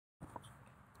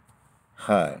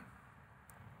Hi,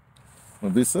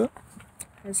 Nwabisa.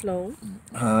 Hi, Sloan.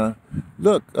 Uh,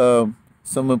 Look,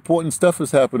 some important stuff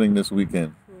is happening this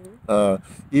weekend. Mm. Uh,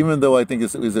 Even though I think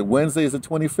is it Wednesday is the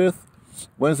 25th?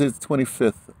 Wednesday is the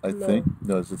 25th, I think.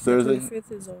 No, No, is it the Thursday?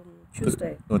 25th is on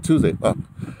Tuesday. On Tuesday. Oh.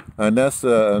 And that's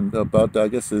about, I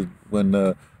guess, when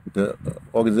the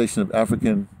Organization of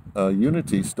African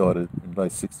Unity started in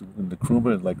like 60, in the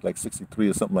Nkrumah in like 63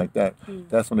 or something like that. Mm.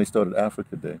 That's when they started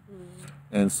Africa Day. Mm.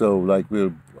 And so like I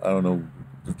don't know,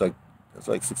 it's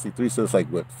like 63, so it's like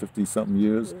what, 50 something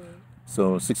years. Mm.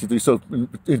 So 63. So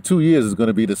in 2 years is going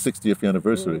to be the 60th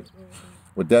anniversary. Mm. Mm.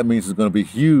 What that means is going to be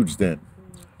huge then.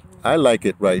 Mm. I like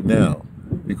it right now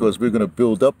Mm. because we're going to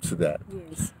build up to that.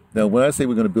 Yes. Now, when I say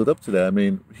we're going to build up to that, I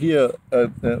mean here,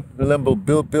 Remember,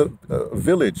 build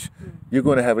Village, Mm. you're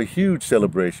going to have a huge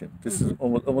celebration. This is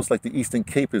Mm-hmm. almost like the Eastern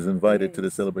Cape is invited to the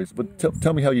Yes. celebration. But Yes.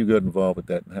 tell me how you got involved with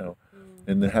that and Mm.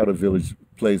 and how the village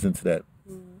plays into that.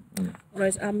 Mm.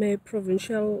 Right, I'm a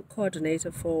provincial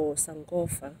coordinator for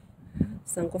Sankofa.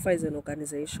 Sankofa is an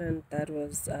organization that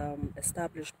was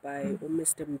established by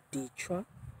Mr. Mdichwa.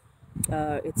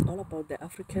 It's all about the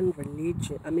African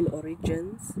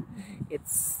origins.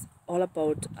 It's all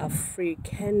about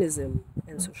Africanism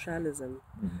and socialism,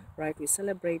 right? We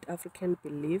celebrate African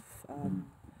belief,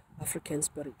 African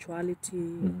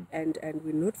spirituality, and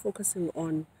we're not focusing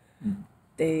on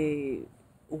the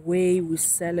way we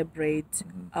celebrate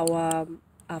our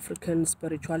African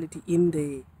spirituality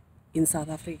in South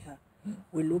Africa.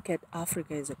 We look at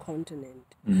Africa as a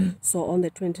continent. So on the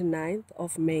 29th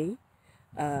of May,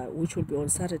 which will be on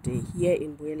Saturday here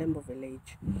in Buelembo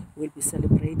Village, we'll be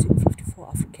celebrating 54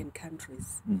 African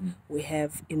countries. We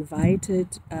have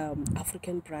invited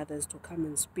African brothers to come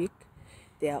and speak.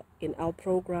 They are in our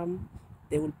program.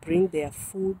 They will bring their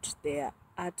food, their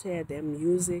art, their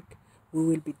music. We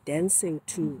will be dancing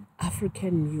to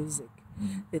African music.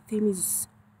 The theme is,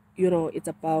 it's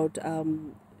about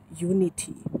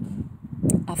unity.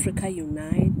 Africa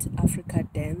unite, Africa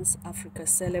dance, Africa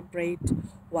celebrate,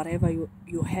 whatever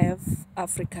you have,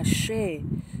 Africa share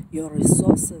your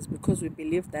resources, because we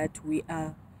believe that we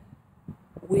are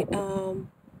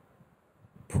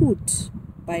put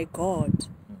by God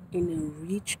in a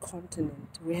rich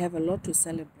continent. We have a lot to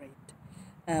celebrate.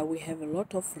 We have a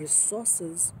lot of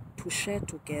resources to share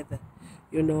together.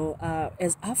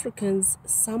 As Africans,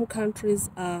 some countries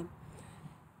are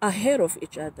ahead of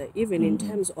each other, even in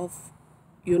terms of,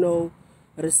 you know,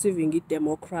 receiving it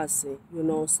democracy.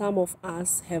 Some of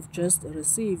us have just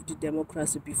received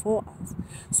democracy before us.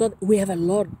 So we have a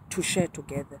lot to share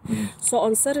together. So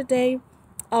on Saturday,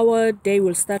 our day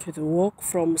will start with a walk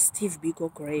from Steve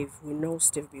Biko grave. We know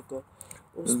Steve Biko.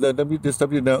 Let me just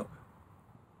stop you now.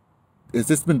 Has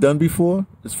this been done before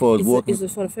as far as walking?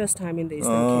 It's for the first time in the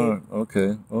Eastern Ah, Cape.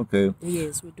 okay, okay.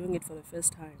 Yes, we're doing it for the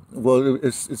first time. Well,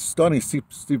 it's starting. Steve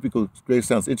Biko's grave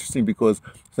sounds interesting because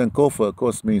Sankofa, of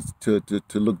course, means to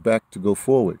look back, to go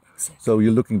forward. Exactly. So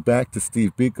you're looking back to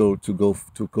Steve Biko to go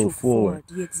To forward. forward,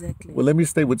 yeah, exactly. Well, let me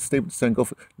stay with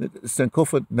Sankofa.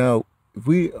 Sankofa now.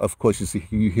 We, of course,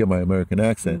 you hear my American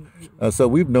accent. So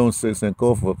we've known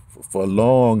Sankofa for a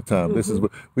long time. This is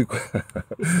what we.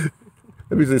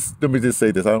 Let me just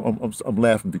say this. I'm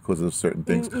laughing because of certain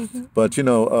things, but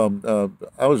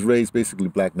I was raised basically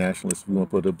black nationalist. We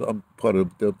want to put I'm part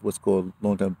of what's called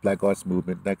long time Black Arts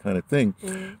Movement, that kind of thing.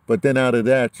 But then out of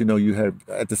that, you had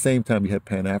at the same time you had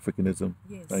Pan Africanism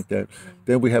Yes. like that.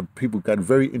 Then we have people got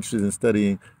very interested in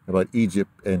studying about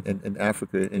Egypt and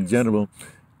Africa in Yes. general.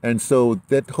 And so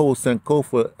that whole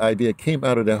Sankofa idea came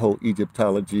out of that whole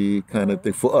Egyptology kind of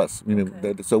thing for us.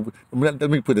 Okay. So let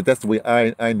me put it. That's the way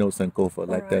I know Sankofa, All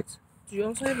like that. right. Do you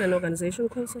also have an organization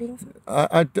called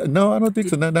Sangofa? No, I don't think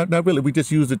so. Did Not really. We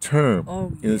just use the term.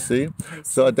 Oh You yeah, see. I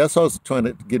So see. that's what I was trying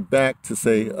to get back to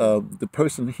say. The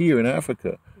person here in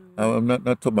Africa. I'm not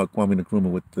talking about Kwame Nkrumah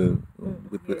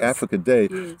with Yes, Africa Day,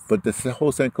 yes. but this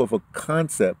whole Sankofa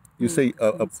concept. You say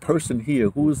a Concept. person here.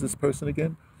 Who is this person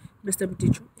again? Mr.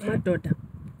 Mtichu, my daughter.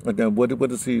 Again,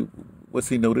 what is he? What's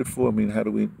he noted for? I mean, how do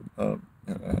we?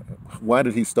 Why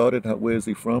did he start it? Where is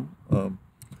he from?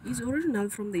 He's original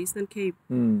from the Eastern Cape,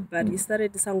 but he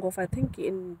started Sangofa, I think,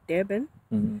 in Durban.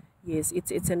 Yes,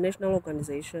 it's a national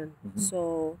organization.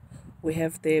 So we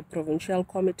have the provincial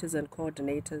committees and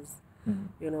coordinators,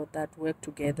 that work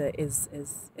together as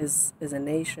a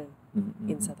nation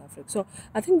in South Africa. So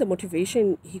I think the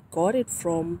motivation, he got it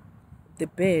from the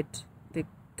bird, the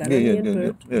Yeah, yeah, Ghanaian yeah, yeah,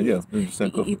 bird. yeah, yeah. Yes, he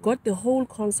Sankofa. got the whole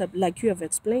concept like you have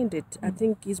explained it. I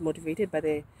think he's motivated by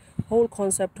the whole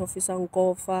concept of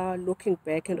Isankofa, looking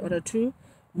back in order to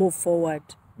move forward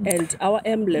And our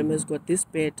emblem has got this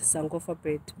bird, Sankofa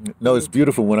bird. No, it's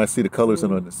beautiful when I see the colors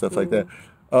and stuff like that.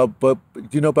 But do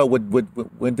you know about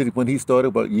when he started?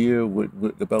 About year?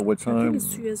 About what I think time?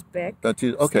 it's 2 years back. That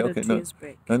you okay? Started Okay, two no, years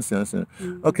back. I understand. I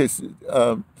understand. Okay,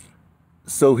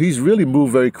 so he's really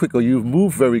moved very quick, or you've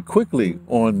moved very quickly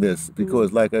on this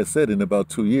because, like I said, in about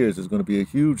 2 years, it's going to be a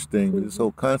huge thing with this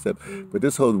whole concept. But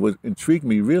this whole what intrigued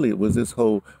me really it was this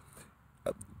whole.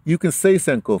 You can say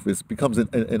Sankofa it becomes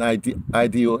an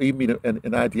idea or even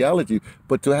an ideology,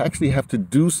 but to actually have to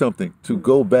do something to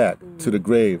go back to the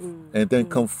grave and then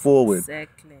come forward,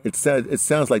 Exactly. it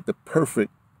sounds like the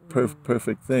perfect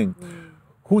thing.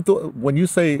 Who thought when you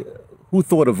say who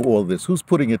thought of all this? Who's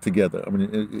putting it together? I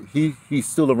mean, he's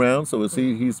still around, so is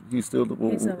he? He's still.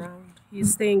 He's around.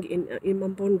 He's staying in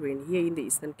Mambondweni, here in the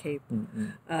Eastern Cape.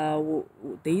 There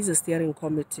is a steering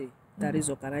committee that is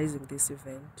organizing this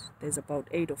event. There's about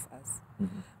 8 of us.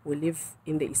 We live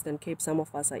in the Eastern Cape. Some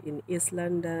of us are in East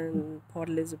London, Port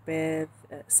Elizabeth.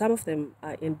 Some of them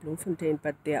are in Bloemfontein,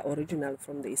 but they are original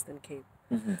from the Eastern Cape.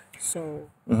 So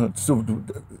So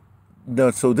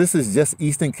no, so this is just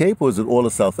Eastern Cape, or is it all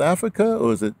of South Africa,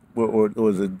 or is it, or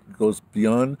is it goes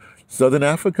beyond Southern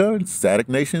Africa, static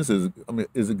nations?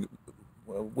 Is it?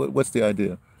 What's the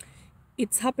idea?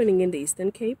 it's happening in the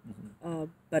Eastern Cape,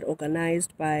 but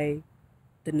organized by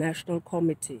the National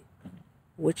Committee,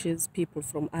 which is people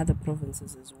from other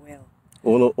provinces as well.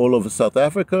 All over South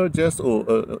Africa, just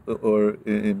or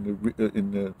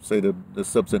in say the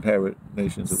sub-Saharan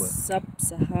nations as well.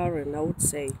 Sub-Saharan, I would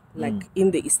say, like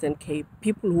in the Eastern Cape.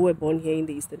 People who were born here in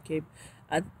the Eastern Cape,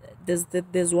 uh,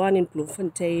 there's one in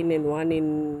Bloemfontein and one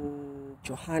in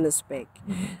Johannesburg.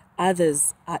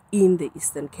 Others are in the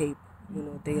Eastern Cape. You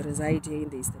know, they reside here in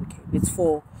the Eastern Cape. It's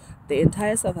for the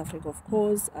entire South Africa, of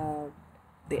course,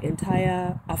 the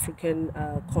entire African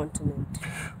continent.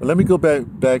 Well, let me go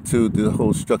back to the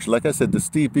whole structure. Like I said, the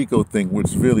Steve Biko thing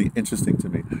was really interesting to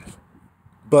me.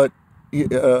 But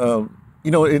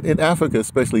in Africa,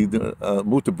 especially,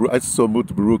 I saw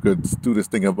Mutabaruka do this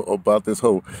thing about this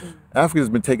whole Africa's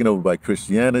been taken over by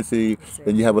Christianity.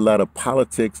 Then you have a lot of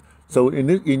politics. So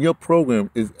in your program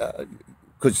is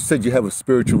because you said you have a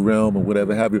spiritual realm or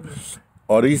whatever have you.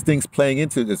 Are these things playing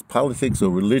into this politics or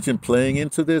religion playing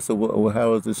into this, or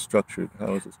how is this structured?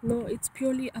 How is this? No, it's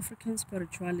purely African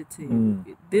spirituality.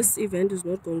 This event is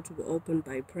not going to be opened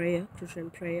by prayer,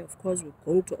 Christian prayer. Of course, we're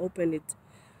going to open it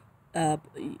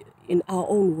in our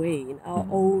own way, in our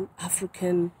own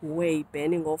African way,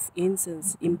 burning of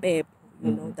incense in Beb.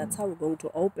 That's how we're going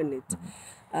to open it.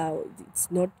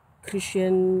 It's not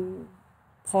Christian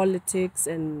politics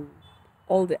and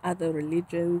all the other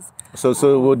religions. So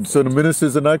the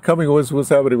ministers are not coming. What's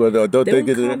happening? Don't They they will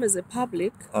get come it? as a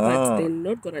public, but they're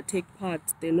not going to take part.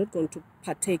 They're not going to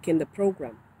partake in the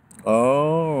program.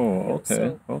 Oh, okay,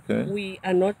 So okay. we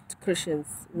are not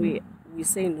Christians. We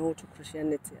say no to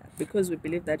Christianity because we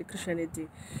believe that Christianity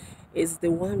is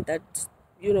the one that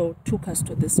took us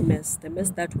to this mess. The mess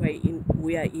that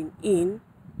we are in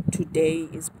today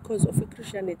is because of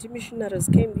Christianity. Missionaries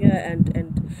came here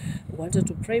and wanted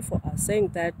to pray for us, saying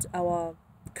that our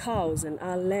cows and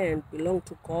our land belong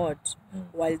to God,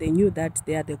 while they knew that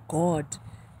they are the God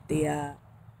they are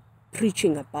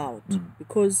preaching about.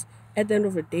 Because at the end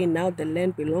of the day, now the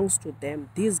land belongs to them.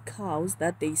 These cows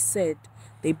that they said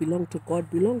they belong to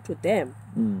God belong to them.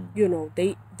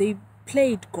 They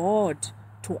played God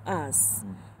to us,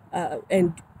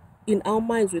 and in our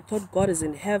minds we thought God is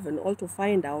in heaven, all to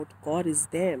find out God is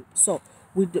them. So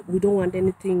we don't want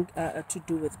anything to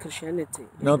do with Christianity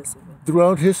in Now, this event.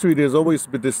 throughout history, there's always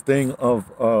been this thing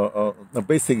of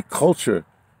basically culture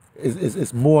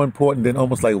is more important than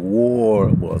almost like war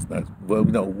was. Not well,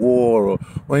 war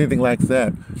or anything like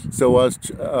that. So,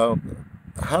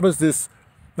 how does this?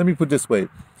 Let me put it this way: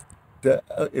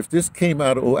 if this came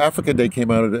out, or Africa Day came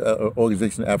out of the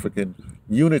Organization of African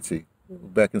Unity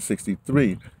back in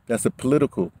 '63, that's a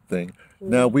political thing.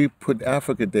 Now we put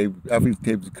Africa Day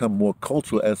become more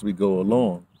cultural as we go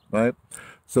along, right?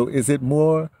 So is it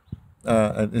more?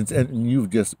 And you've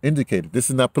just indicated this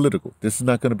is not political. This is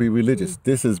not going to be religious.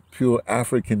 This is pure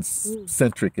African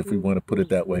centric, if we want to put it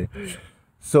that way.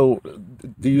 So,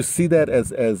 do you see that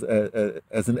as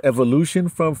an evolution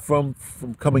from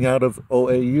coming out of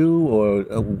OAU,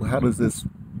 or how does this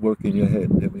work in your head?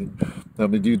 I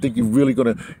mean, do you think you're really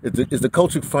gonna is the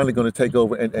culture finally going to take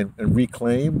over and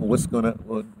reclaim? What's gonna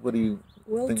what do you?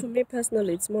 Well, think? to me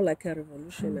personally, it's more like a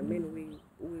revolution. I mean,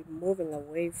 we're moving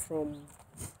away from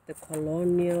the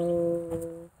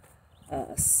colonial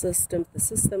the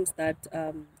systems that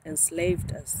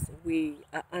enslaved us. We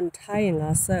are untying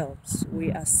ourselves.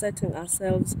 We are setting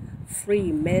ourselves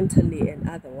free mentally and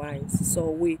otherwise. So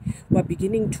we're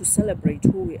beginning to celebrate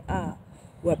who we are.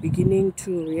 We're beginning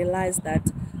to realize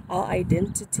that our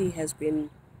identity has been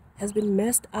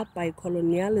messed up by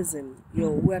colonialism.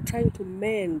 We are trying to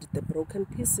mend the broken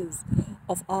pieces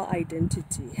of our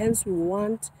identity. Hence, we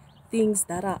want things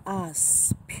that are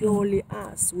us, purely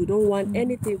us. We don't want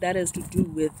anything that has to do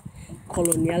with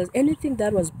colonialism, anything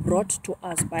that was brought to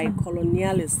us by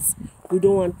colonialists. We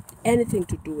don't want anything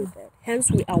to do with that.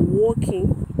 Hence, we are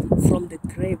walking from the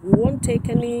grave. We won't take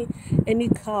any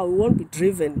car. We won't be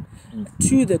driven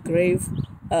to the grave.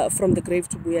 From the grave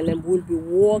to BLM, we'll be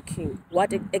walking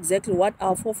exactly what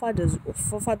our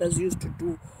forefathers used to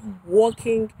do,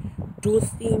 walking, do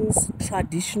things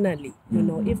traditionally.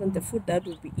 Even the food that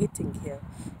we'll be eating here,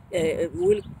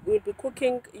 we'll be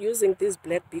cooking using these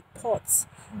black big pots.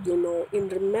 In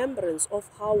remembrance of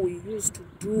how we used to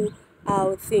do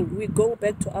our thing. We go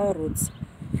back to our roots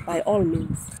by all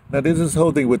means. Now, there's this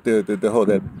whole thing with the whole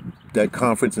that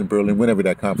conference in Berlin, whenever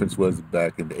that conference was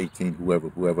back in the 18, whoever,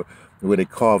 where they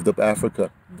carved up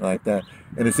Africa like that.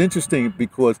 And it's interesting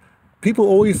because people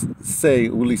always say,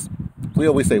 or at least we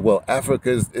always say, well, Africa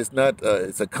is not,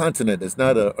 it's a continent, it's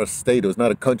not a state, or it's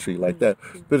not a country like that.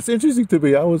 But it's interesting to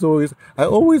me, I always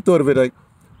thought of it like,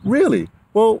 really?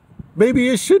 Well, maybe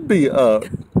it should be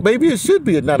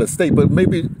not a state, but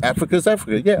maybe Africa's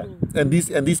Africa, yeah. And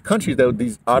these countries,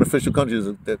 these artificial countries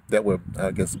that were,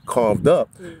 I guess, carved up,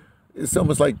 it's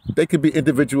almost like they could be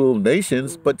individual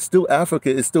nations, but still Africa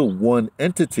is still one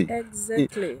entity.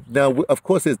 Exactly. Now, of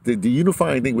course, it's the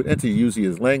unifying thing with entity usually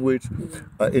is language.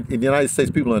 In the United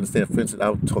States, people understand. For instance,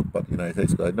 I'll talk about the United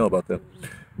States because I know about them.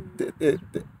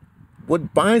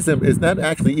 What binds them is not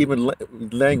actually even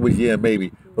language, yeah,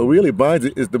 maybe. What really binds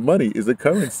it is the money, is the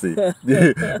currency.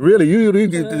 Really,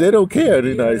 they don't care in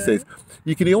the United States.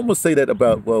 You can almost say that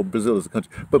about, well, Brazil is a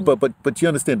country. But you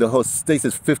understand the whole states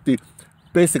is 50,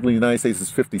 basically the United States is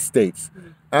 50 states.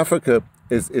 Africa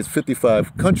is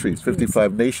 55 countries,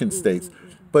 55 nation states.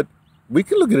 But we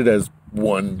can look at it as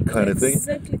one kind of thing.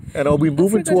 And are we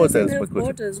moving towards that? Have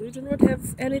borders. We do not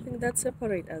have anything that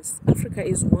separates us. Africa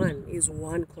is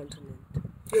one continent.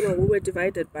 We were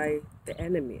divided by the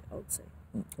enemy, I would say.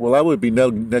 Well, I would be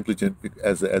negligent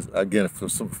as again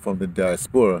from the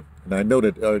diaspora, and I know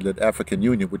that the African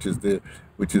Union, which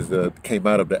came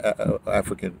out of the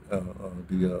African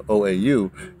the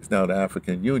OAU, is now the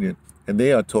African Union, and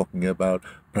they are talking about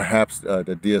perhaps the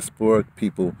diasporic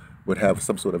people would have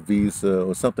some sort of visa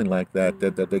or something like that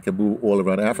they can move all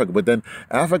around Africa. But then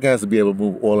Africa has to be able to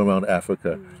move all around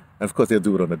Africa. And of course, they'll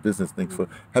do it on a business thing.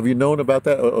 Have you known about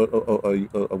that,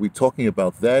 or are we talking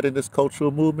about that in this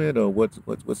cultural movement, or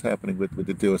what's happening with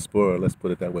the diaspora? Let's put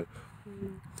it that way.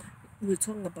 We're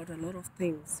talking about a lot of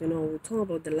things. We're talking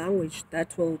about the language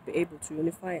that will be able to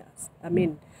unify us. I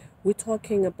mean, we're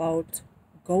talking about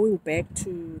going back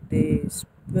to the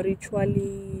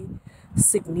spiritually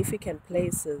significant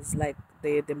places like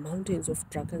the mountains of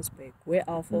Drakensberg, where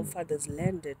our forefathers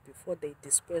landed before they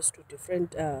dispersed to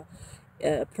different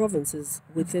provinces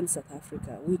within South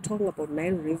Africa. We're talking about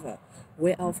Nile River,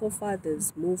 where our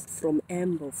forefathers moved from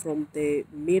Embo, from the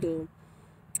Middle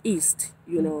East,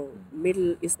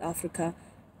 Middle East Africa,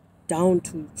 down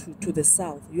to the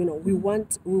south. We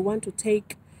want to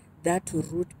take that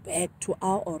route back to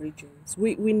our origins.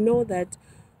 We know that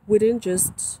we didn't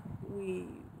just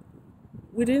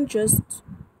we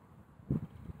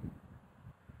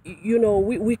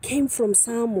came from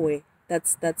somewhere.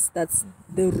 That's the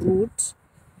route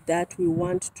that we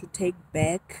want to take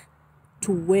back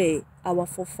to where our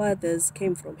forefathers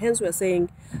came from. Hence, we are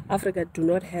saying Africa do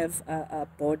not have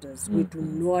borders. We do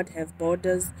not have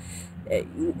borders.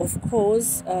 Of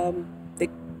course,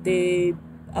 the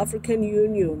African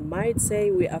Union might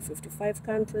say we are 55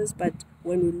 countries, but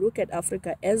when we look at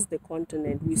Africa as the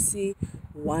continent, we see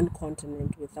one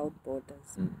continent without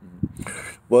borders.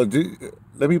 Well,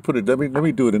 let me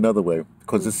do it another way,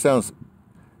 because it sounds.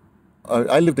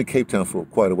 I lived in Cape Town for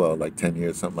quite a while, like 10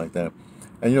 years, something like that.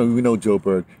 And we know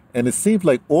Joburg, and it seems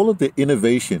like all of the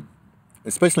innovation,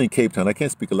 especially in Cape Town. I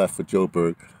can't speak a lot for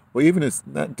Joburg, or even it's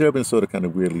not Durban, sort of kind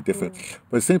of weirdly different.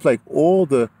 But it seems like all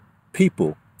the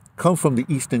people come from the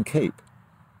Eastern Cape.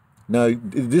 Now,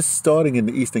 this starting in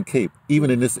the Eastern Cape, even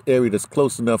in this area that's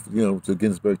close enough, to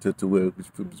Ginsburg, to where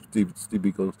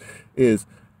Steve goes,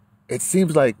 it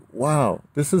seems like, wow,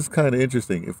 this is kind of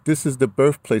interesting. If this is the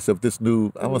birthplace of this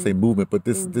new, I won't say movement, but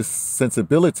this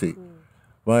sensibility,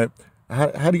 right?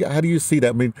 How do you see that?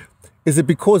 I mean, is it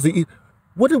because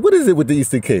What is it with the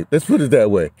Eastern Cape? Let's put it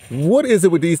that way. What is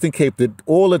it with the Eastern Cape that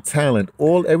all the talent,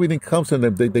 all everything comes from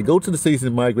them? They go to the cities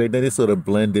and migrate, then they sort of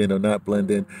blend in or not blend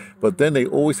in, but then they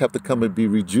always have to come and be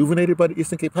rejuvenated by the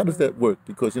Eastern Cape. How does that work?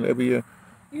 Because every year.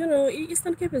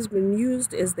 Eastern Cape has been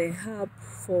used as the hub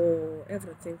for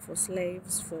everything, for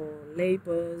slaves, for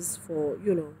laborers,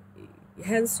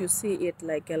 hence you see it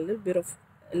like a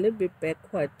little bit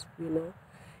backward,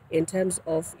 in terms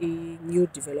of new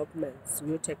developments,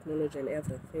 new technology and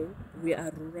everything. We're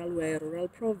a rural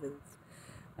province.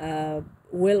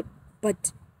 Well,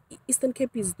 but Eastern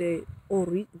Cape is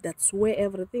that's where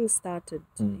everything started.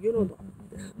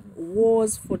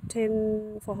 Wars for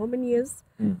how many years?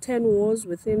 10 wars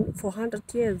within 400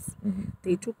 years.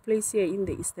 They took place here in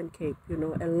the Eastern Cape.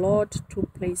 A lot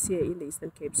took place here in the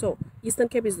Eastern Cape. So Eastern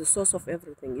Cape is the source of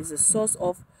everything. Is the source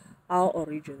of our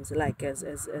origins, like as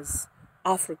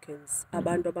Africans,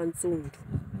 abantu abantsundu,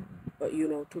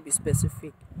 to be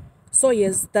specific. So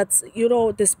yes, that's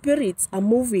the spirits are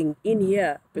moving in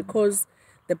here because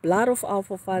the blood of our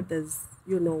forefathers,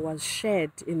 was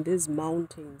shed in these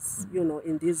mountains,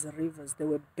 in these rivers. They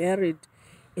were buried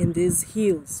in these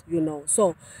hills,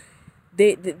 So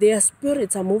their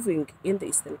spirits are moving in the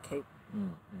Eastern Cape.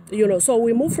 So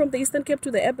we moved from the Eastern Cape to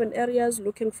the urban areas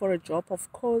looking for a job,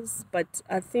 of course. But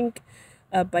I think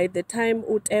by the time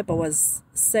Uteba was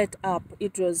set up, we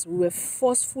were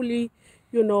forcefully,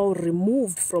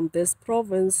 removed from this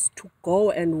province to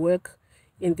go and work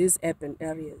in these urban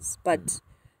areas. But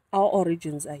our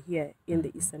origins are here in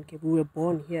the Eastern Cape. We were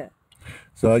born here.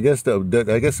 So I guess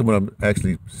what I'm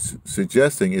actually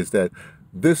suggesting is that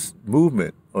this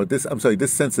movement, or this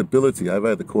sensibility, I'd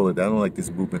rather call it. I don't like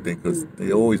this movement thing because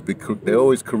they're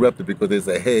always corrupted because there's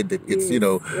a head that gets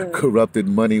corrupted,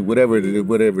 money, whatever it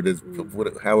is,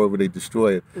 however they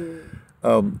destroy it.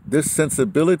 This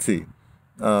sensibility,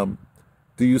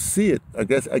 do you see it? I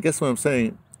guess what I'm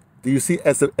saying. Do you see it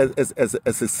as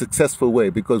a successful way?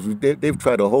 Because they've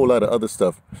tried a whole lot of other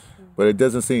stuff, but it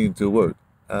doesn't seem to work.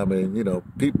 I mean,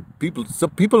 some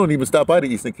people don't even stop by the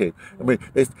Eastern Cape. I mean,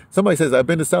 somebody says, "I've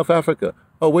been to South Africa."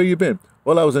 Oh, where you been?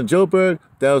 Well, I was in Joburg.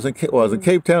 I was in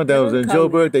Cape Town. I was in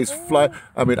Joburg. They fly.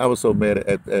 I mean, I was so mad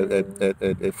at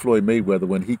Floyd Mayweather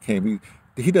when he came.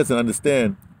 He doesn't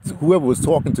understand. Whoever was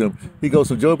talking to him, he goes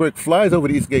from Joburg, flies over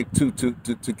the Eastern Cape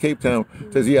to Cape Town,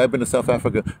 says, "Yeah, I've been to South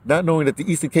Africa," not knowing that the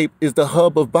Eastern Cape is the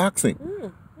hub of boxing.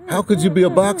 How could you be a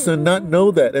boxer and not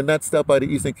know that and not stop by the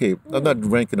Eastern Cape? I'm not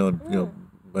ranking on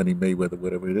Money Mayweather,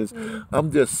 whatever it is. I'm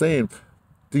just saying,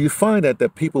 do you find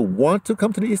that people want to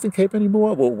come to the Eastern Cape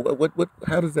anymore? Well,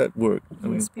 how does that work?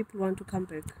 Yes, people want to come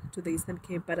back to the Eastern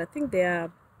Cape, but I think they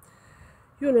are,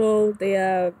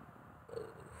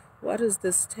 what is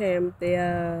this term? They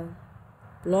are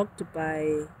blocked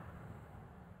by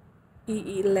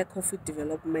lack of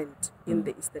development in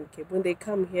the Eastern Cape. When they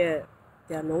come here,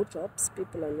 there are no jobs.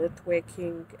 People are not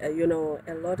working. A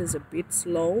lot is a bit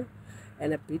slow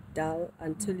and a bit dull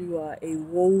until you are a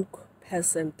woke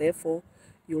person. Therefore,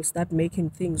 you'll start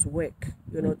making things work.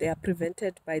 They are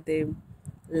prevented by the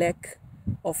lack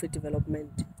of a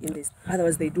development in this.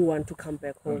 Otherwise, they do want to come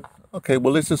back home. Okay,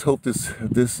 well, let's just hope this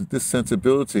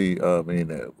sensibility. I mean,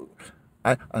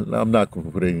 I'm not going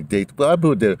to put any dates, but I'll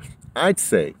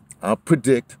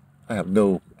predict. I have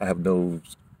no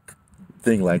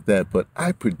thing like that, but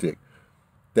I predict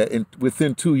that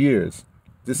within 2 years,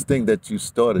 this thing that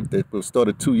was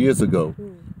started 2 years ago,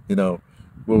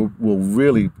 will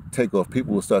really take off.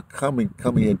 People will start coming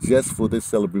in just for this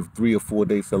 3 or 4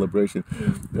 day celebration.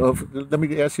 Let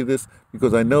me ask you this,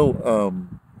 because I know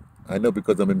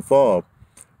because I'm involved,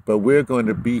 but we're going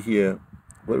to be here.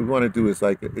 What we want to do is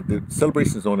the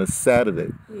celebration is on a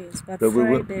Saturday. Yes, but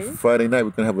Friday night we're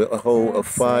going to have a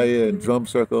fire and drum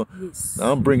circle. Yes.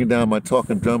 I'm bringing down my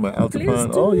talking drum, my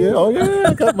altopan. Oh yeah,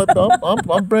 I got my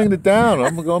I'm bringing it down.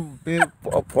 I'm going to be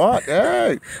a part.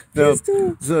 Hey, so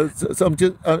I'm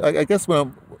just. I guess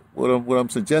what I'm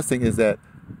suggesting is that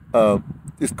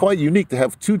it's quite unique to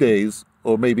have 2 days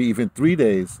or maybe even 3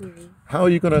 days. How are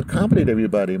you going to accommodate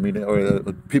everybody? I mean, or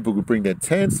people could bring their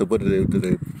tents, or what do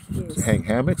they hang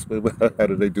hammocks? How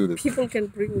do they do this? People can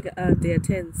bring their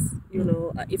tents,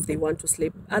 if they want to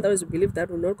sleep. Otherwise, we believe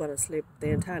that we're not going to sleep the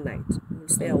entire night. We'll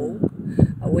stay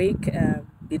awake,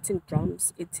 beating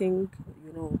drums, eating,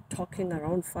 talking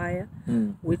around fire,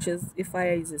 which is, if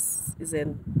fire is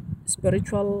a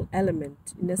spiritual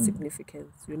element in a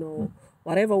significance.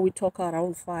 Whatever we talk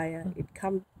around fire, it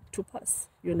comes to pass.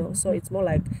 So it's more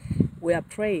like we are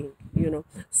praying.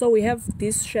 So we have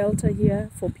this shelter here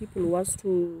for people who wants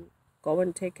to go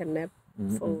and take a nap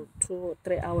for 2 or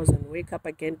 3 hours and wake up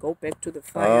again, go back to the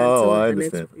fire Oh, until I the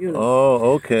next, understand. you know.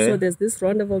 Oh, okay. So there's this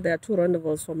rendezvous. There are 2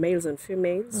 rendezvous for males and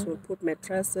females. We put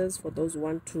mattresses for those who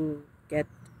want to get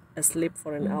asleep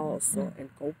for an hour or so and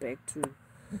go back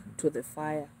to the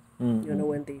fire. You know,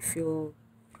 when they feel,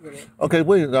 you know. Okay,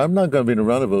 wait. I'm not going to be in a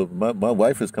rendezvous. My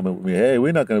wife is coming with me. Hey,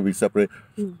 we're not going to be separated.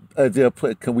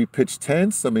 Can we pitch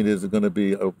tents? I mean, is it going to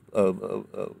be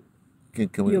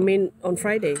can we? You mean on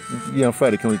Friday? Yeah, on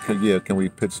Friday. Can we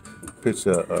pitch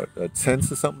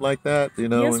tents or something like that? You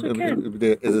know, Yes, we can. if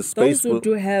there is a Those space. who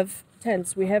do have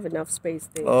tents, we have enough space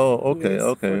there. Oh, okay, Yes, for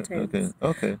okay, tents. okay,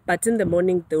 okay. But in the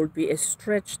morning, there will be a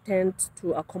stretch tent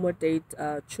to accommodate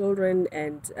children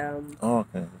Oh,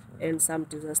 okay. and some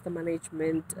disaster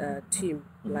management team,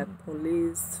 like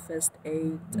police, first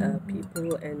aid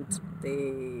people, and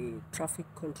the traffic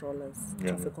controllers,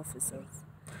 traffic officers.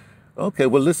 Okay,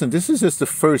 well, listen, this is just the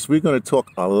first. We're going to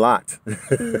talk a lot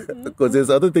because there's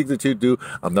other things that you do.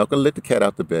 I'm not going to let the cat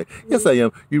out the bag. Yes, I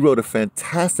am. You wrote a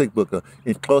fantastic book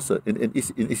in Closer, in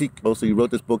Isi Closer. You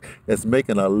wrote this book that's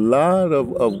making a lot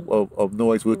of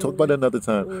noise. We'll talk about it another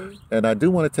time. And I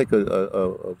do want to take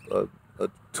a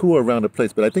tour around the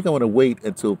place, but I think I want to wait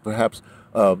until perhaps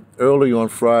early on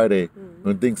Friday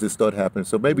when things just start happening.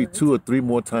 So maybe 2 or 3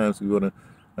 more times we want to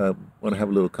have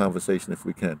a little conversation if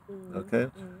we can. Okay.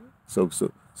 So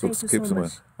Thank you keep so some.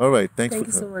 much. All right. Thanks Thank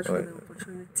you for so much all for right. the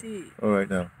opportunity. All right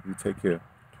now. You take care.